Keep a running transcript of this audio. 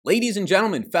Ladies and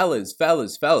gentlemen, fellas,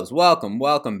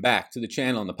 welcome back to the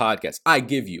channel and the podcast. I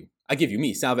give you,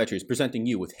 me, Sal Vetri, presenting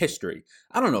you with history.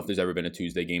 I don't know if there's ever been a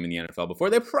Tuesday game in the NFL before.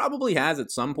 There probably has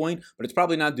at some point, but it's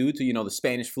probably not due to, the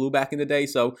Spanish flu back in the day.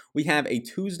 So we have a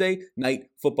Tuesday night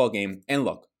football game. And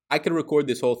look, I could record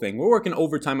this whole thing. We're working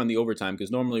overtime on the overtime because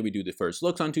normally we do the first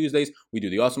looks on Tuesdays. We do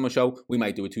the Awesome Show. We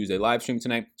might do a Tuesday live stream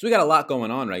tonight. So we got a lot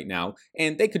going on right now.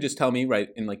 And they could just tell me right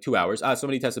in like 2 hours,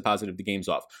 somebody tested positive, the game's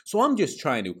off. So I'm just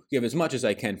trying to give as much as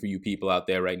I can for you people out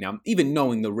there right now, even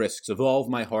knowing the risks of all of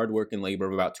my hard work and labor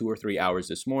of about 2 or 3 hours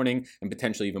this morning and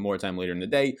potentially even more time later in the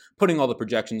day, putting all the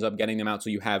projections up, getting them out so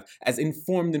you have as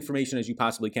informed information as you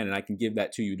possibly can. And I can give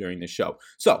that to you during this show.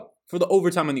 So for the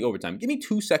overtime on the overtime, give me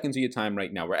 2 seconds of your time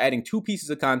right now. We're adding 2 pieces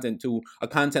of content to a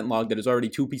content log that is already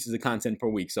 2 pieces of content per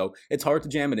week. So it's hard to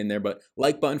jam it in there, but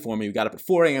like button for me. We got up at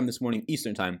 4 a.m. this morning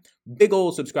Eastern time. Big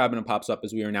old subscribe button pops up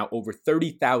as we are now over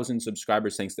 30,000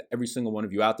 subscribers. Thanks to every single one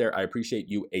of you out there. I appreciate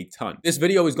you a ton. This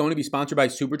video is going to be sponsored by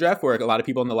Super Draft, where a lot of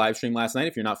people on the live stream last night,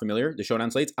 if you're not familiar, the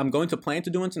Showdown slates, I'm going to plan to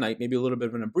do one tonight, maybe a little bit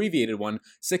of an abbreviated one,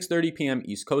 6:30 p.m.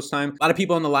 East Coast time. A lot of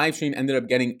people on the live stream ended up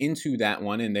getting into that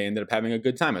one and they ended up having a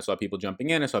good time. I saw people jumping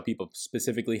in. I saw people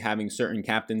specifically having certain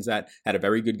captains that had a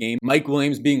very good game. Mike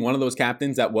Williams being one of those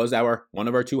captains that was one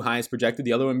of our 2 highest projected.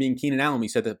 The other one being Keenan Allen. We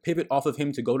said to pivot off of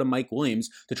him to go to Mike Williams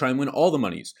to try and win all the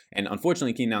monies. And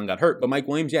unfortunately, Keenan Allen got hurt. But Mike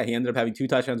Williams, yeah, he ended up having 2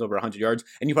 touchdowns over 100 yards.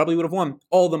 And you probably would have won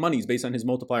all the monies based on his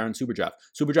multiplier on Super Draft.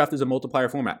 Super Draft is a multiplier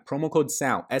format. Promo code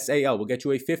SAL, S-A-L, will get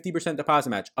you a 50% deposit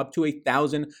match up to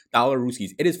 $1,000 Rooskies.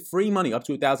 It is free money up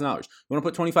to $1,000. You want to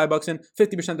put 25 bucks in,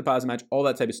 50% deposit match, all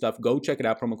that type of stuff. Go check it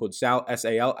out. Promo code SAL,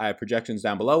 S-A-L. I have projections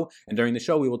down below, and during the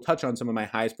show we will touch on some of my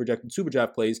highest projected Super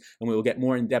Draft plays, and we will get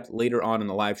more in depth later on in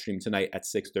the live stream tonight at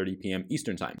 6:30 p.m.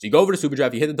 Eastern time. So you go over to Super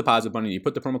Draft, you hit the deposit button, you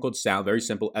put the promo code SAL, very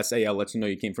simple, S-A-L, lets you know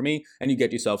you came from me, and you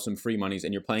get yourself some free monies,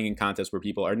 and you're playing in contests where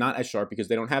people are not as sharp because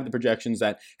they don't have the projections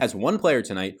that has one player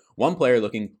tonight, one player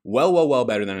looking well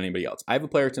better than anybody else. I have a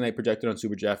player tonight projected on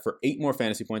Super Draft for 8 more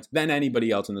fantasy points than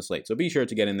anybody else in the slate. So be sure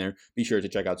to get in there, be sure to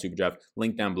check out Super Draft,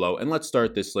 link down below, and let's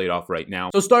start this slate off right now.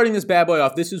 So starting this bad boy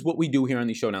off, this is what we do here on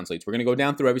these Showdown slates. We're going to go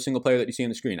down through every single player that you see on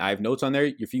the screen. I have notes on there.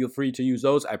 You feel free to use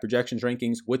those. I have projections,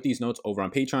 rankings with these notes over on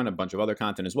Patreon, a bunch of other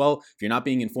content as well. If you're not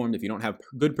being informed, if you don't have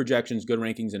good projections, good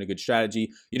rankings, and a good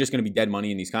strategy, you're just going to be dead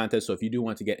money in these contests. So if you do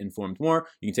want to get informed more,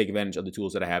 you can take advantage of the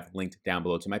tools that I have linked down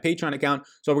below to my Patreon account.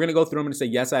 So we're going to go through. I'm going to say,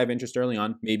 yes, I have interest early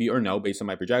on, maybe or no, based on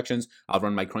my projections. I'll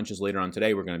run my crunches later on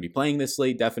today. We're going to be playing this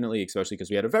slate, definitely, especially because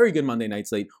we had a very good Monday night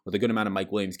slate with a good amount of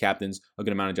Mike Williams captains, a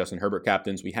good amount of Justin Herbert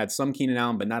captains. We had some Keenan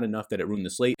Allen, but not enough that it ruined the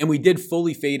slate. And we did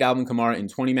fully fade Alvin Kamara in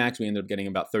 20 max. We ended up getting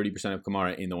about 30% of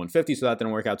Kamara in the 150, so that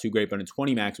didn't work out too great. But in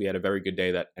 20 max, we had a very good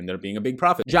day that ended up being a big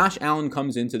profit. Josh Allen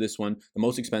comes into this one, the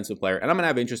most expensive player, and I'm going to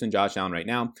have interest in Josh Allen right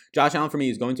now. Josh Allen for me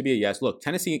is going to be a yes. Look,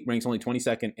 Tennessee ranks only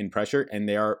 22nd in pressure, and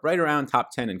they are right around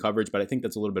top 10 in coverage, but I think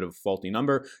that's a little bit of a faulty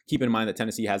number. Keep in mind that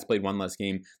Tennessee has played 1 less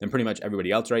game than pretty much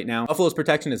everybody else right now. Buffalo's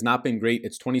protection has not been great.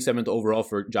 It's 27th overall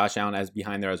for Josh Allen as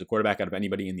behind there as a quarterback out of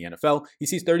anybody in the NFL. He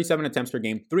sees 37 attempts per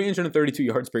game, 332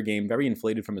 yards per game, very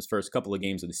inflated from his first couple of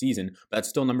games of the season, but that's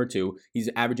still number 2. He's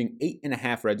averaging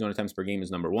 8.5 red zone attempts per game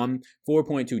is number 1.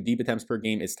 4.2 deep attempts per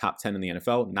game is top 10 in the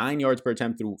NFL. 9 yards per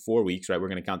attempt through 4 weeks, right? We're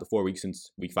going to count the 4 weeks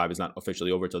since week 5 is not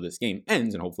officially over till this game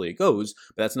ends, and hopefully it goes,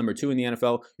 but that's number 2 in the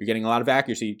NFL. You're getting a lot of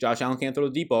accuracy. Josh Allen can't throw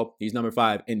the deep ball. He's number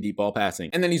 5 in deep ball passing.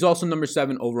 And then he's also number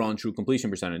 7 overall in true completion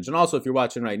percentage. And also, if you're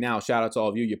watching right now, shout out to all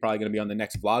of you. You're probably going to be on the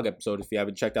next vlog episode if you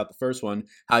haven't checked out the first one.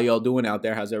 How y'all doing out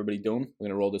there? How's everybody doing? We're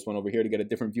going to roll this one over here to get a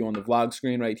different view on the vlog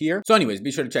screen right here. So anyways,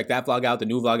 be sure to check that vlog out, the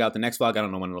new vlog out, the next vlog. I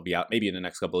don't know when it'll be out, maybe in the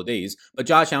next couple of days. But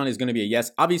Josh Allen is going to be a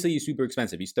yes. Obviously, he's super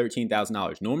expensive. He's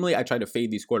 $13,000. Normally, I try to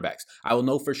fade these quarterbacks. I will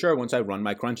know for sure once I run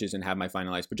my crunches and have my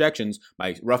finalized projections.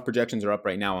 My rough projections are up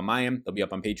right now on my end. They'll be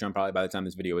up on Patreon probably by the time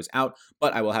this video is out.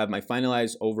 But I will have my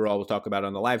finalized overall, we'll talk about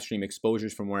on the live stream,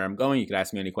 exposures from where I'm going. You can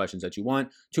ask me any questions that you want.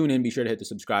 Tune in. Be sure to hit the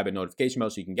subscribe and notification bell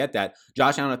so you can get that.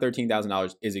 Josh Allen at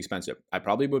 $13,000 is expensive. I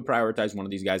probably would prioritize one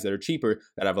of these guys that are cheaper,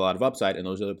 that have a lot of upside, and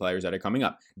those are the players that are coming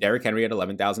up. Derrick Henry at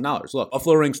 $11,000. Look,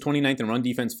 Buffalo ranks 29th in run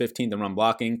defense, 15th in run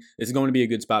blocking. This is going to be a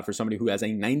good spot for somebody who has a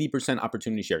 90%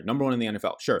 opportunity share. Number 1 in the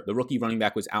NFL. Sure, the rookie running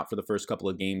back was out for the first couple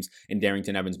of games and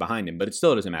Darrington Evans behind him, but it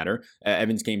still doesn't matter.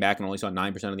 Evans came back and only saw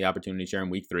 9% of the opportunity share in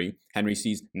week 3. Henry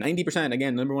sees 90%,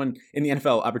 again, number 1 in the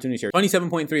NFL opportunity share.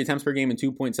 27.3 attempts per game and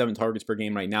 2.7 targets per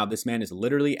game right now. This man is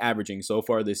literally averaging so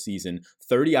far this season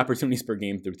 30 opportunities per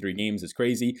game through 3 games. games is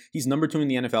crazy. He's number 2 in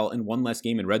the NFL in one less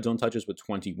game in red zone touches with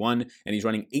 21, and he's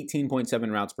running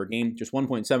 18.7 routes per game, just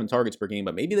 1.7 targets per game,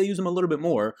 but maybe they use him a little bit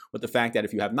more with the fact that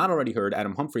if you have not already heard,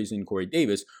 Adam Humphries and Corey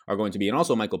Davis are going to be, and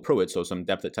also Michael Pruitt, so some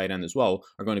depth at tight end as well,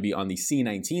 are going to be on the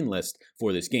C19 list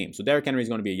for this game. So Derrick Henry is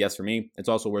going to be a yes for me. It's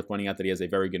also worth pointing out that he has a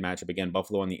very good matchup. Again,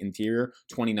 Buffalo on the interior,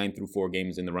 29 through 4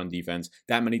 games in the run defense.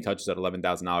 That many touches at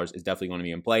 $11,000 is definitely going to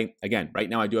be in play. Again, right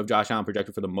now I do have Josh Allen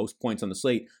projected for the most points on the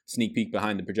slate. Sneak peek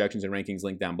behind the projections and rankings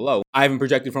link down below. I have him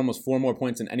projected for almost 4 more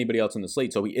points than anybody else on the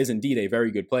slate, so he is indeed a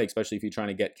very good play, especially if you're trying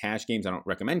to get cash games. I don't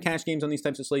recommend cash games on these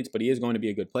types of slates, but he is going to be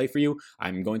a good play for you.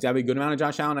 I'm going to have a good amount of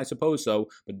Josh Allen, I suppose so,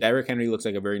 but Derrick Henry looks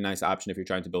like a very nice option if you're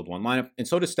trying to build one lineup, and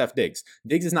so does Steph Diggs.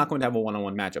 Diggs is not going to have a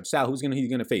one-on-one matchup. Sal, he's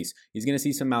going to face? He's going to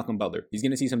see some Malcolm Butler. He's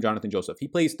going to see some Jonathan Joseph. He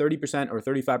plays 30% or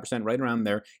 35% right around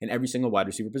there in every single wide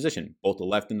receiver position, both the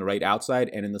left and the right outside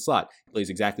and in the slot. He plays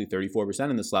exactly 34%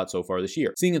 in the slot so far this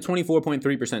year. Seeing a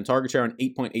 24.3% target share on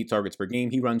 8.8 targets per game,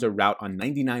 he runs a route on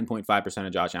 99.5%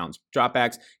 of Josh Allen's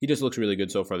dropbacks. He just looks really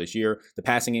good so far this year. The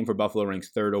passing game for Buffalo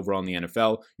ranks 3rd overall in the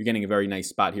NFL. You're getting a very nice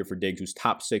spot here for Diggs, who's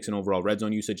top 6 in overall red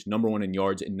zone usage, number 1 in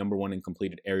yards, and number 1 in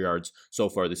completed air yards so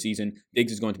far this season.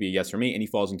 Diggs is going to be a yes for me, and he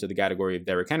falls into the category of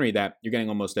Derrick Henry that you're getting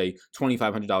almost a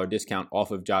 $2,500 discount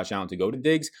off of Josh Allen to go to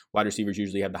Diggs. Wide receivers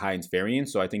usually have the highest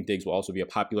variance, so I think Diggs will also be a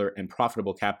popular and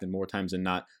profitable captain more times than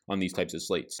not on these types of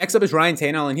slates. Next up is Ryan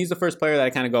Tannehill, and he's the first player that I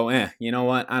kind of go, you know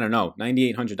what? I don't know.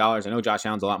 $9,800. I know Josh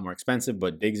Allen's a lot more expensive,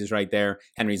 but Diggs is right there.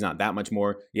 Henry's not that much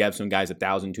more. You have some guys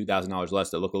 $1,000, $2,000 less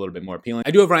that look a little bit more appealing.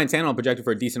 I do have Ryan Tannehill projected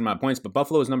for a decent amount of points, but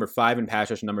Buffalo is number 5 in pass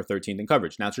rush and number 13th in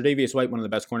coverage. Now, Tre'Davious White, one of the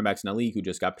best cornerbacks in the league who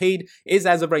just got paid, is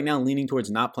as of right now leaning towards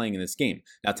not playing in this game.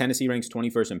 Now, Tennessee ranks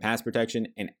 21st in pass protection,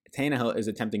 and Tannehill is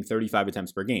attempting 35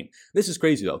 attempts per game. This is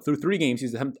crazy, though. Through 3 games,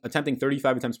 he's attempting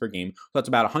 35 attempts per game, so that's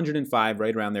about 105,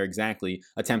 right around there exactly,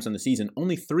 attempts on the season.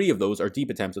 Only 3 of those are deep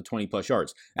attempts of 20-plus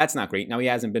yards. That's not great. Now, he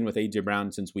hasn't been with A.J.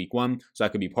 Brown since week 1, so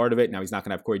that could be part of it. Now, he's not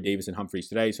going to have Corey Davis and Humphries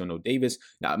today, so no Davis.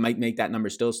 Now, it might make that number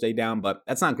still stay down, but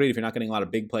that's not great if you're not getting a lot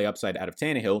of big play upside out of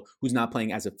Tannehill, who's not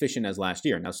playing as efficient as last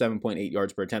year. Now, 7.8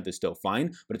 yards per attempt is still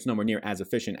fine, but it's nowhere near as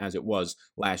efficient as it was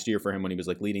last year for him when he was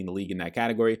like leading the league in that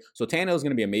category. So Tannehill is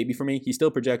going to be a maybe for me. He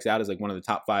still projects out as like one of the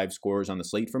top 5 scorers on the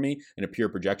slate for me in a pure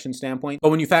projection standpoint. But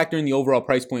when you factor in the overall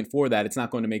price point for that, it's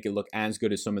not going to make it look as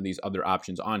good as some of these other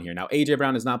options on here. Now, A.J.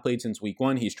 Brown has not played since week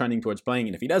 1. He's trending towards playing,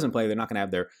 and if he doesn't play, they're not going to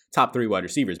have their top 3 wide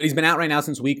receivers. But he's been out right now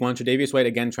since week 1. Tre'Davious White,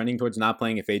 again, trending towards not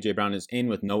playing. If A.J. Brown is in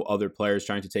with no other players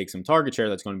trying to take some target share,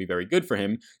 that's going to be very good for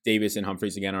him. Davis and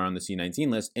Humphries, again, are on the C19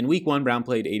 list. In week 1, Brown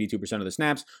played 82% of the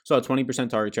snaps, saw a 20%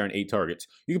 target share and 8 targets.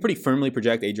 You can pretty firmly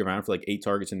project A.J. Brown for like 8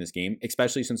 targets in this game,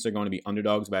 especially since they're going to be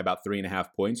underdogs by about 3.5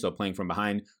 points. So playing from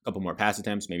behind, a couple more pass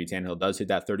attempts. Maybe Tannehill does hit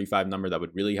that 35 number. That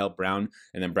would really help Brown.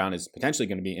 And then Brown is potentially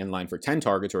going to be in line for 10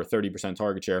 targets or a 30%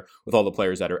 target share with all the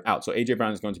players that are out. So A.J.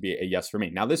 Brown is going to be a yes for me.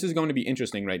 Now, this is going to be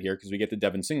interesting right here because we get to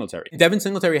Devin Singletary. Devin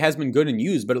Singletary has been good and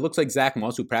used, but it looks like Zach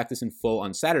Moss, who practiced in full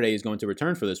on Saturday, is going to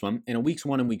return for this one. And in weeks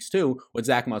 1 and weeks 2, with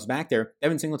Zach Moss back there,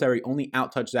 Devin Singletary only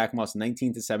outtouched Zach Moss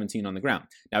 19-17 on the ground.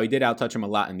 Now, he did outtouch him a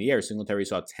lot in the air. Singletary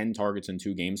saw 10 targets in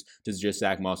 2 games to just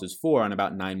Zach Moss's 4 on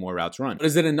about 9 more routes run. But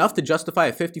is it enough to justify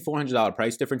a $5,400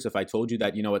 price difference if I told you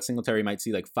that, you know what, Singletary might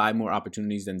see like 5 more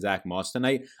opportunities than Zach Moss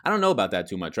tonight? I don't know about that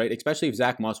too much, right? Especially if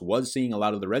Zach Moss was seeing a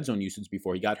lot of the red zone usage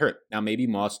before he got hurt. Now, maybe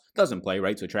Moss doesn't play,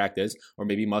 right, to track this, or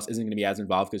maybe Moss isn't going to be as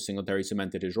involved because Singletary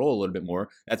cemented his role a little bit more.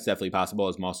 That's definitely possible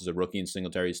as Moss is a rookie and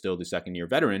Singletary is still the second-year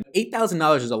veteran.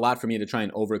 $8,000 is a lot for me to try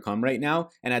and overcome right now,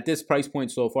 and at this price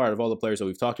point so far, out of all the players that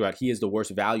we've talked about, he is the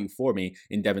worst value for me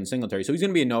in Devin Singletary. So he's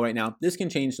going to be a no right now. This can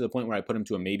change to the point where I put him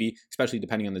to a maybe, especially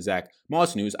depending on the Zach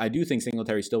Moss news. I do think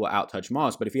Singletary still will outtouch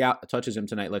Moss, but if he outtouches him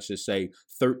tonight, let's just say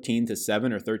 13-7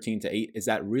 or 13-8, is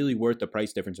that really worth the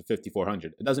price difference of $5,400?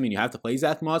 It doesn't mean you have to play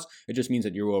Zach Moss. It just means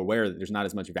that you're aware that there's not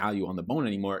as much value on the bone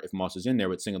anymore if Moss is in there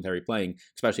with Singletary playing,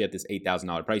 especially at this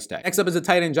 $8,000 price tag. Next up is a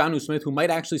tight end, Jonnu Smith, who might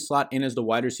actually slot in as the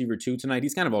wide receiver 2 tonight.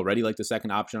 He's kind of already like the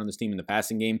second option on this team in the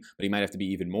passing game, but he might have to be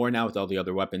even more now with all the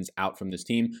other weapons out from this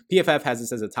team. PFF has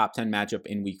this as a top 10 matchup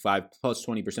in week 5, plus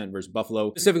 20% versus Buffalo,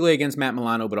 specifically against Matt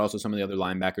Milano, but also some of the other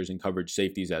linebackers and coverage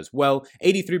safeties as well.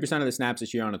 83% of the snaps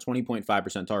this year on a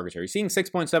 20.5% target share. He's seeing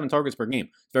 6.7 targets per game.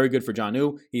 Very good for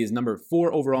Jonnu. He is number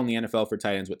 4 overall in the NFL for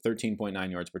tight ends with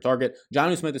 13.9 yards per target.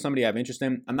 Jonnu Smith is somebody I have interest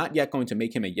in. I'm not yet going to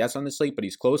make him a yes on the slate, but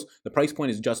he's close. The price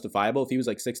point is justifiable. If he was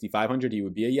like $6,500, he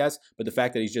would be a yes, but the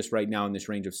fact that he's just right now in this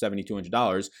range of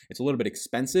 $7,200, it's a little bit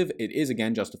expensive. It is,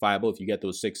 again, justifiable if you get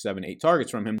those 6, 7, 8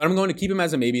 targets from him, but I'm going to keep him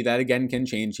as a maybe. That, again, can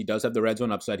change. He does have the the red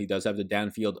zone upside. He does have the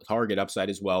downfield target upside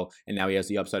as well, and now he has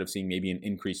the upside of seeing maybe an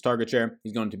increased target share.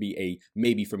 He's going to be a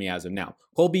maybe for me as of now.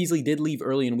 Cole Beasley did leave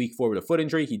early in week 4 with a foot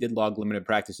injury. He did log limited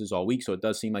practices all week, so it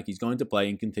does seem like he's going to play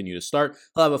and continue to start.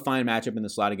 He'll have a fine matchup in the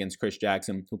slot against Chris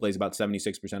Jackson, who plays about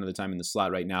 76% of the time in the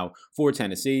slot right now for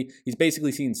Tennessee. He's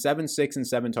basically seen 7, 6, and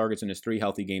 7 targets in his 3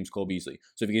 healthy games, Cole Beasley.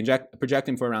 So if you can project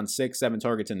him for around 6, 7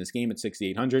 targets in this game at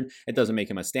 6,800, it doesn't make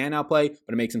him a standout play,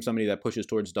 but it makes him somebody that pushes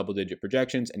towards double-digit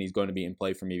projections, and he's going to be in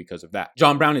play for me because of that.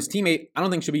 John Brown, his teammate, I don't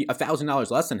think should be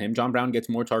 $1,000 less than him. John Brown gets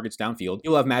more targets downfield.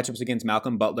 He'll have matchups against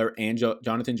Malcolm Butler and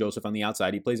Jonathan Joseph on the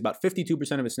outside. He plays about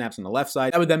 52% of his snaps on the left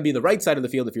side. That would then be the right side of the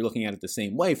field if you're looking at it the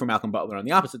same way for Malcolm Butler on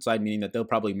the opposite side, meaning that they'll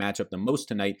probably match up the most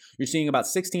tonight. You're seeing about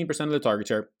 16% of the target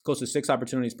share, close to 6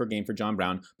 opportunities per game for John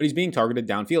Brown, but he's being targeted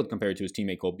downfield compared to his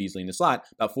teammate Cole Beasley in the slot,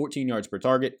 about 14 yards per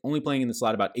target, only playing in the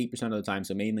slot about 8% of the time,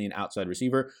 so mainly an outside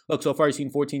receiver. Look, so far he's seen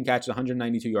 14 catches,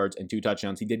 192 yards, and 2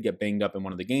 touchdowns. He did get banged up in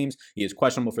one of the games. He is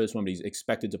questionable for this one, but he's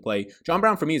expected to play. John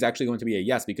Brown for me is actually going to be a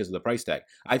yes because of the price tag.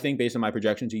 I think based on my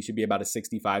projections, he should be about a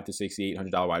 $6,500 to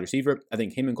 $6,800 wide receiver. I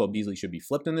think him and Cole Beasley should be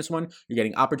flipped in this one. You're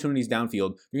getting opportunities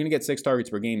downfield. You're going to get 6 targets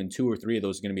per game, and 2 or 3 of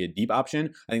those are going to be a deep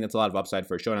option. I think that's a lot of upside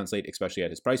for a showdown slate, especially at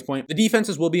his price point. The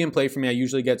defenses will be in play for me. I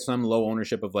usually get some low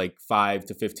ownership of like 5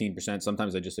 to 15%.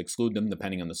 Sometimes I just exclude them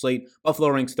depending on the slate. Buffalo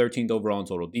ranks 13th overall in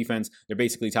total defense. They're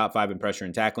basically top 5 in pressure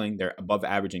and tackling. They're above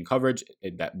average in coverage.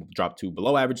 That will drop to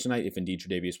below average tonight if indeed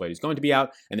Tre'Davious White is going to be out,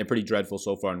 and they're pretty dreadful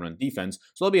so far in run defense.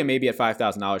 So they'll be a maybe at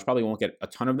 $5,000. Probably won't get a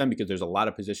ton of them because there's a lot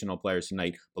of positional players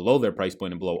tonight below their price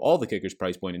point and below all the kickers'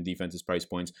 price point and defense's price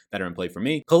points that are in play for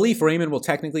me. Khalif Raymond will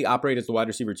technically operate as the wide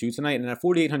receiver 2 tonight, and at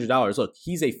 $4,800, look,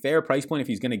 he's a fair price point if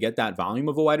he's going to get that volume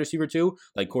of a wide receiver 2.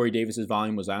 Like Corey Davis's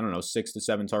volume was, 6 to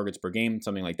 7 targets per game,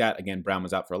 something like that. Again, Brown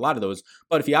was out for a lot of those,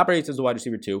 but if he operates as a wide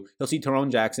receiver 2, he'll see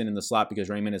Tyrone Jackson in the slot because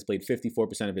Raymond has played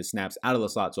 54% of his snaps out of the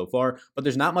slot so far, but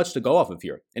there's not much to go off of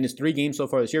here. In his 3 games so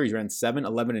far this year, he's ran 7,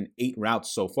 11, and 8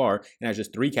 routes so far, and has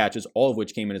just 3 catches, all of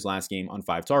which came in his last game on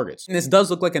 5 targets. And this does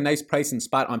look like a nice price and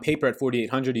spot on paper at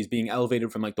 $4,800. He's being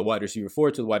elevated from like the wide receiver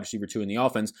 4 to the wide receiver 2 in the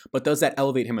offense, but does that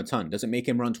elevate him a ton? Does it make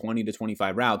him run 20 to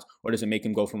 25 routes, or does it make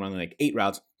him go from running like 8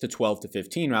 routes to 12 to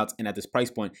 15 routes? And at this price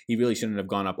point, he really shouldn't have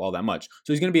gone up all that much.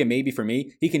 So he's going to be a maybe for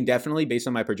me. He can definitely, based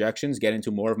on my projections, get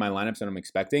into more of my lineups than I'm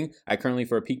expecting. I currently,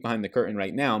 for a peek behind the curtain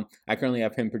right now, I currently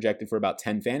have him projected for about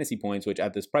 10 fantasy points, which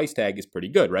at this price tag is pretty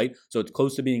good, right? So it's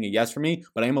close to being a yes for me,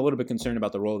 but I am a little bit concerned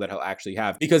about the role that he'll actually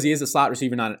have because he is a slot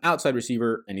receiver, not an outside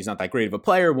receiver, and he's not that great of a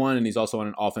player, one, and he's also on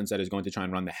an offense that is going to try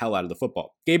and run the hell out of the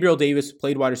football. Gabriel Davis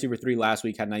played wide receiver 3 last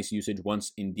week, had nice usage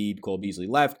once indeed Cole Beasley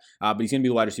left, but he's going to be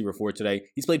the wide receiver 4 today.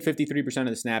 He's played 53% of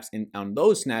the snaps, and on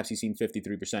those snaps, he's seen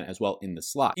 53% as well in the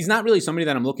slot. He's not really somebody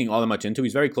that I'm looking all that much into.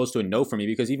 He's very close to a no for me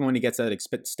because even when he gets that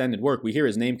extended work, we hear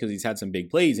his name because he's had some big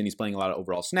plays and he's playing a lot of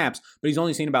overall snaps, but he's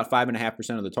only seen about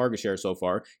 5.5% of the target share so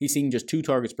far. He's seen just 2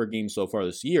 targets per game so far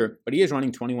this year, but he is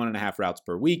running 21.5 routes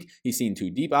per week. He's seen 2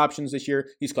 deep options this year.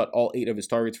 He's caught all 8 of his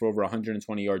targets for over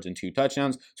 120 yards and 2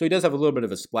 touchdowns. So he does have a little bit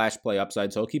of a splash play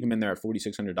upside, so I'll keep him in there at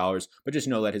 $4,600, but just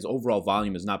know that his overall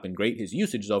volume has not been great. His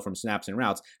usage, though, from snaps and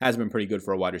routes has been pretty good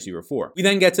for a wide receiver 4. We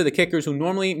then get to the kickers, who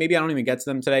normally, maybe I don't even get to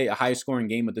them today, a high scoring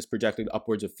game with this projected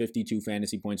upwards of 52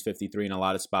 fantasy points, 53 in a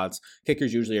lot of spots.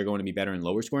 Kickers usually are going to be better in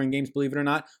lower scoring games, believe it or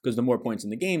not, because the more points in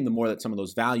the game, the more that some of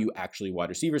those value actually wide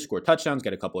receivers score touchdowns,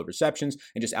 get a couple of receptions,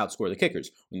 and just outscore the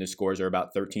kickers. When the scores are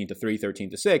about 13 to 3, 13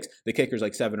 to 6, the kickers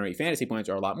like 7 or 8 fantasy points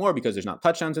are a lot more because there's not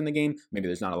touchdowns in the game. Maybe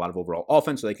there's not a lot of overall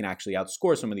offense, so they can actually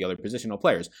outscore some of the other positional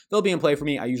players. They'll be in play for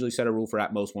me. I usually set a rule for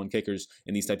at most 1 kickers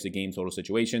in these types of game total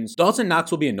situations. Dawson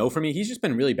Knox will be a no for me. He's just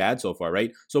been really bad so far,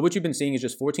 right? So what you've been seeing is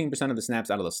just 14% of the snaps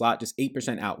out of the slot, just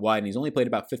 8% out wide, and he's only played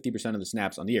about 50% of the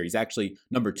snaps on the year. He's actually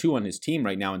number 2 on his team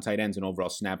right now in tight ends and overall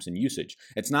snaps and usage.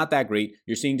 It's not that great.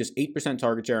 You're seeing just 8%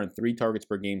 target share and 3 targets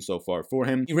per game so far for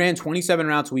him. He ran 27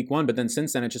 routes week 1, but then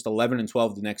since then it's just 11 and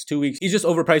 12 the next 2 weeks. He's just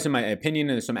overpriced in my opinion,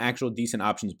 and there's some actual decent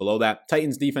options below that.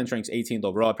 Titans defense ranks 18th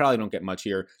overall. I probably don't get much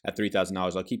here at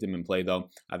 $3,000. I'll keep them in play though.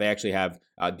 They actually have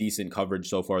decent coverage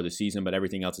so far this season, but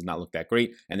everything else has not looked that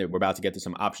great, and we're about to get to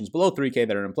some options below 3K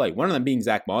that are in play. One of them being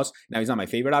Zach Moss. Now, he's not my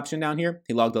favorite option down here.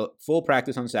 He logged a full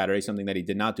practice on Saturday, something that he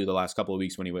did not do the last couple of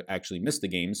weeks when he actually missed the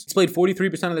games. He's played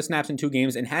 43% of the snaps in 2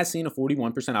 games and has seen a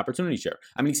 41% opportunity share.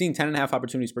 I mean, he's seen 10.5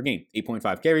 opportunities per game,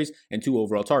 8.5 carries, and 2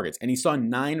 overall targets, and he saw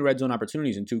 9 red zone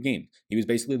opportunities in 2 games. He was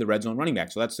basically the red zone running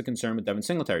back, so that's the concern with Devin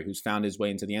Singletary, who's found his way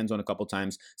into the end zone a couple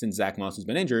times since Zach Moss has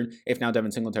been injured. If now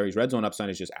Devin Singletary's red zone upside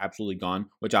is just absolutely gone,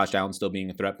 with Josh Allen still being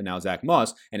a threat, but now Zach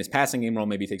Moss, and his passing game role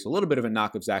maybe takes a little bit of a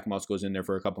knock if Zach Moss goes in there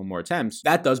for a couple more attempts,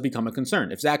 that does become a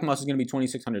concern. If Zach Moss is going to be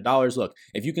 $2,600, look,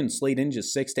 if you can slate in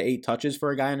just 6 to 8 touches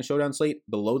for a guy in a showdown slate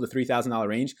below the $3,000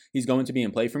 range, he's going to be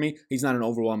in play for me. He's not an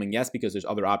overwhelming yes because there's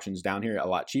other options down here a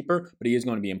lot cheaper, but he is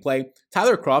going to be in play.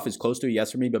 Tyler Kroft is close to a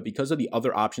yes for me, but because of the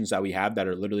other options that we have that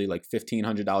are literally like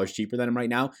 $1,500 cheaper than him right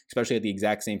now, especially at the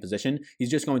exact same position, he's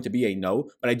just going to be a no,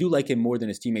 but I do like him more than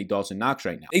his teammate Dawson Knox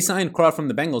right now. They signed Kroft from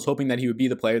the Bengals hoping that he would be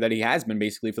the player that he has been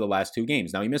basically for the last 2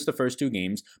 games. Now, he missed the first 2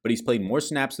 games, but he's played more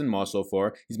snaps than Moss so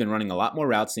far. He's been running a lot more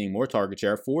routes, seeing more target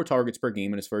share, 4 targets per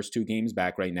game in his first 2 games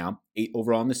back right now, 8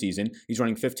 overall in the season. He's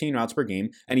running 15 routes per game,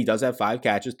 and he does have 5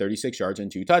 catches, 36 yards,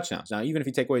 and 2 touchdowns. Now, even if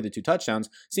you take away the 2 touchdowns,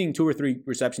 seeing 2 or 3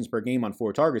 receptions per game on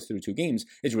 4 targets through 2 games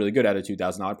is really good at a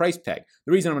 $2,000 price tag.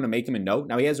 The reason I'm going to make him a no,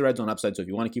 now he has a red zone upside, so if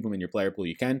you want to keep him in your player pool,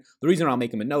 you can. The reason I'll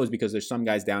make him a no is because there's some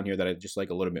guys down here that I just like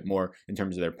a little bit more in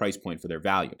terms of their price point for their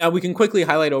value. Now, we can quickly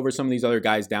highlight over some of these other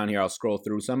guys down here. I'll scroll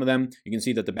through some of them. You can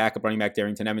see that the backup running back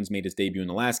Darrington Evans made his debut in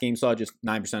the last game, saw just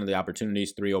 9% of the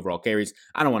opportunities, 3 overall carries.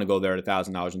 I don't want to go there at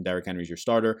 $1,000 and Derrick Henry's your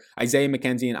starter. Isaiah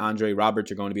McKenzie and Andre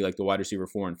Roberts are going to be like the wide receiver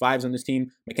 4 and 5s on this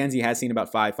team. McKenzie has seen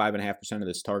about 5.5% of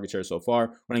this target share so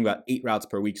far, running about 8 routes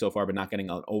per week so far, but not getting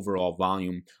an overall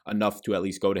volume enough to at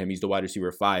least go to him. He's the wide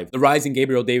receiver 5. The rising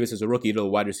Gabriel Davis is a rookie to the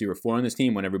wide receiver 4 on this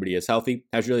team when everybody is healthy,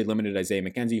 has really limited Isaiah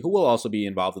McKenzie, who will also be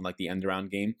involved in like the end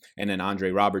around game, and then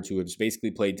Andre Roberts, who has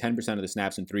basically played 10% of the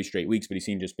snaps in 3 straight weeks, but he's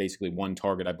seen just basically 1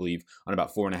 target, I believe, on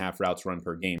about 4.5 routes run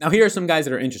per game. Now, here are some guys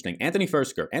that are interesting. Anthony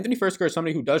Firkser. Anthony Firkser is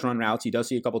somebody who does run routes. He does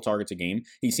see a couple targets a game.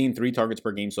 He's seen 3 targets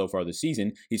per game so far this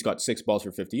season. He's got 6 balls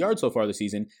for 50 yards so far this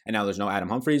season, and now there's no Adam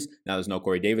Humphries. Now there's no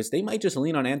Corey Davis. They might just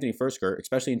lean on Anthony Firkser,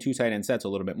 especially in 2 tight end sets, a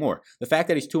little bit more. The fact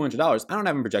that he's $200, I don't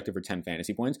have him projected for 10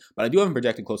 fantasy points, but I do have him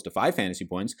projected close to 5 fantasy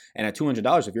points, and at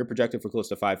 $200, if you're projected for close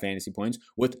to 5 fantasy points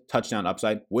with touchdown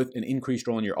upside, with an increased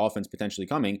role in your offense potentially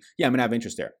coming, yeah, I'm going to have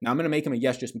interest there. Now, I'm going to make him a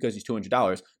yes just because he's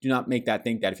 $200. Do not make that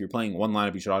think that if you're playing 1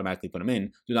 lineup, you should automatically put him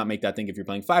in. Do not make that think if you're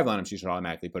playing 5 lineups, you should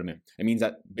automatically put him in. It means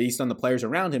that based on the players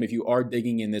around him, if you are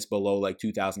digging in this below like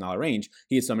 $2,000 range,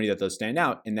 he is somebody that does stand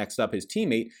out. And next up, his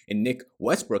teammate in Nick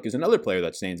Westbrook is another player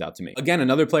that stands out to me. Again,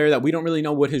 another player that we don't really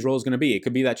know what his role is going to be. It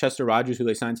could be that Chester Rogers, who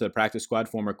they signed to the practice squad,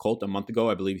 former Colt, a month ago.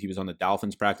 I believe he was on the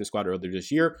Dolphins practice squad earlier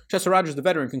this year. Chester Rogers, the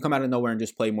veteran, can come out of nowhere and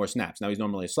just play more snaps. Now, he's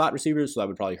normally a slot receiver, so that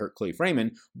would probably hurt Clay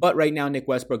Freeman. But right now, Nick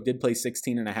Westbrook did play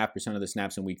 16.5% of the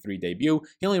snaps in week 3 debut.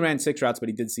 He only ran 6 routes, but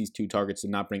he did see 2 targets,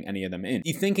 did not bring any of them in.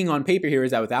 The thinking on paper here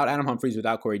is that without Adam Humphries,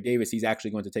 without Corey Davis, he's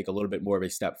actually going to take a little bit more of a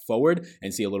step forward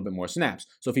and see a little bit more snaps.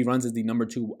 So if he runs as the number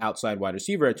 2 outside wide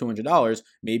receiver at $200,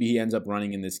 maybe he ends up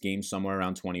running in this game somewhere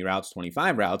around 20 routes,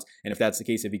 25 routes. And if that's the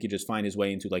case, if he could just find his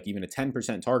way into like even a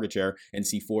 10% target share and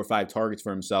see 4 or 5 targets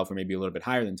for himself, or maybe a little bit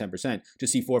higher than 10%,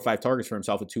 just see 4 or 5 targets for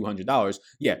himself at $200,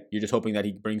 yeah, you're just hoping that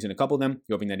he brings in a couple of them.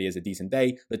 You're hoping that he has a decent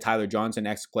day. The Tyler Johnson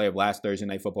play of last Thursday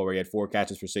Night Football, where he had 4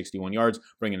 catches for 61 yards,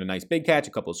 bringing a nice big catch,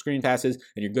 a couple of screen passes,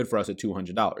 and you're good for us at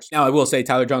 $200. Now, I will say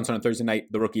Tyler Johnson on Thursday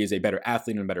night, the rookie is a better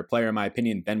athlete and a better player, in my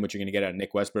opinion, than what you're going to get out of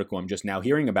Nick Westbrook, who I'm just now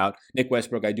hearing about. Nick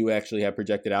Westbrook, I do actually have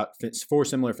projected out for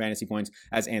similar fantasy points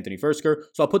as Anthony Firkser,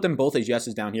 so I'll put them both as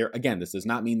yeses down here. Again, this does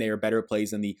not mean they are better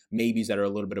plays than the maybes that are a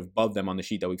little bit above them on the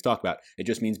sheet that we've talked about. It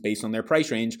just means based on their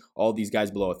price range, all these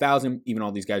guys below $1,000, even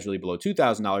all these guys really below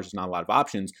 $2,000, there's not a lot of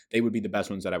options. They would be the best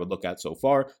ones that I would look at so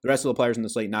far. The rest of the players in the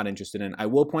slate, not interested in. I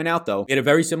will point out, though, we had a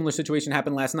very similar situation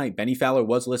happen last night. Benny Fowler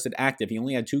was listed active. He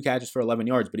only had 2 catches for 11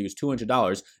 yards, but he was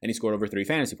 $200, and he scored over 3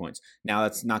 fantasy points. Now,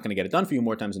 that's not going to get it done for you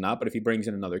more times than not, but if he brings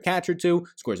in another catch or 2,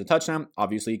 scores a touchdown,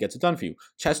 obviously he gets it done for you.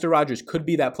 Chester Rogers could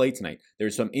be that play tonight.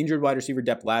 There's some injured wide receiver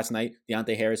depth last night.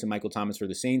 Deontay Harris and Michael Thomas for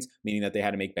the Saints, meaning that they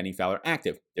had to make Benny Fowler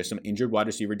active. There's some injured wide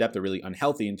receiver depth. They're really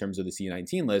unhealthy in terms of the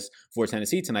C19 list for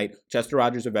Tennessee tonight. Chester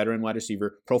Rogers, a veteran wide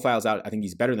receiver, profiles out. I think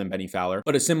he's better than Benny Fowler,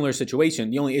 but a similar situation.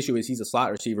 The only issue is he's a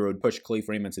slot receiver who would push Clay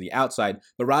Freeman to the outside.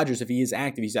 But Rogers, if he is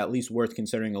active, he's at least worth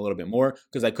considering a little bit more,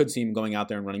 because I could see him going out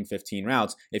there and running 15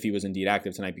 routes if he was indeed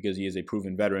active tonight, because he is a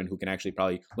proven veteran who can actually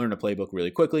probably learn a playbook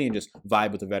really quickly and just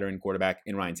vibe with a veteran quarterback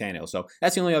in Ryan Tannehill. So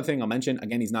that's the only other thing I'll mention.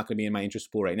 Again, he's not going to be in my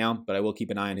interest pool right now, but I will keep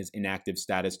an eye on his inactive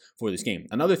status for this game.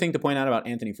 Another thing to point out about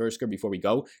Anthony Firkser before we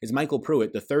go is Michael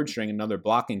Pruitt, the 3rd string, another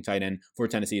blocking tight end for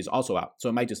Tennessee, is also out. So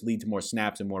it might just lead to more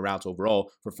snaps and more routes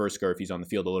overall for Firkser if he's on the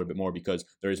field a little bit more, because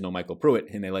there is no Michael Pruitt,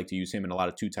 and they like to use him in a lot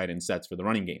of 2 tight end sets for the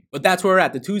running game. But that's where we're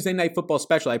at, the Tuesday Night Football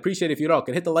special. I appreciate if you all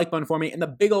could hit the like button for me and the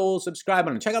big old subscribe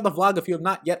button. Check out the vlog if you have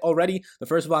not yet already. The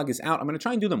first vlog is out. I'm going to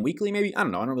try and do them weekly, maybe. I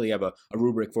don't know. I don't really have a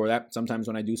rubric for that. Sometimes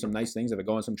when I do some nice things, if I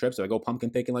go on some trips, if I go pumpkin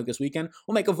picking like this weekend,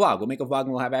 we'll make a vlog.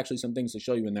 And we'll have actually some things to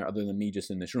show you in there other than me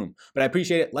just in this room. But I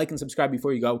appreciate it. Like and subscribe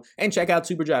before you go. And check out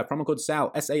Super Draft. Promo code SAL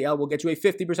SAL. SAL will get you a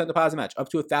 50% deposit match up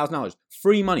to $1,000.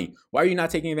 Free money. Why are you not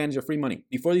taking advantage of free money?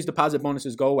 Before these deposit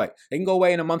bonuses go away. They can go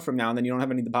away in a month from now and then you don't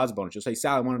have any deposit bonus. You'll say,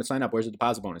 Sal, I wanted to sign up. Where's the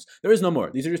deposit bonus? There is no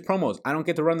more. These are just promos. I don't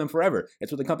get to run them forever.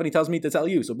 It's what the company tells me to tell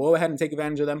you. So go ahead and take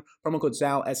advantage of them. Promo code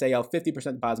SAL, SAL, 50%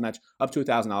 deposit match up to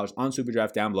 $1,000 on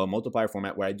SuperDraft down below, multiplier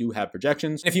format where I do have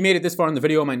projections. And if you made it this far in the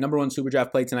video, my number one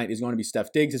SuperDraft play tonight is going to be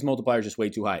Steph Diggs. His multiplier is just way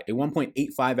too high. A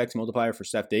 1.85x multiplier for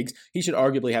Steph Diggs. He should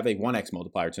arguably have a 1x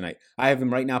multiplier tonight. I have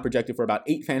him right now projected for about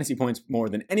 8 fantasy points more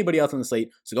than anybody else on the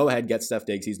slate. So go ahead, get Steph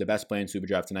Diggs. He's the best play in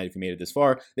SuperDraft tonight. If you made it this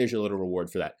far, there's your little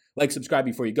reward for that. Like, subscribe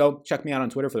before you go. Check me out on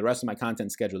Twitter for the rest of my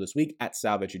content schedule this week at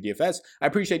SalVetcherDFS. I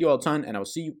appreciate you all a ton, and I will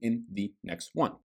see you in the next one.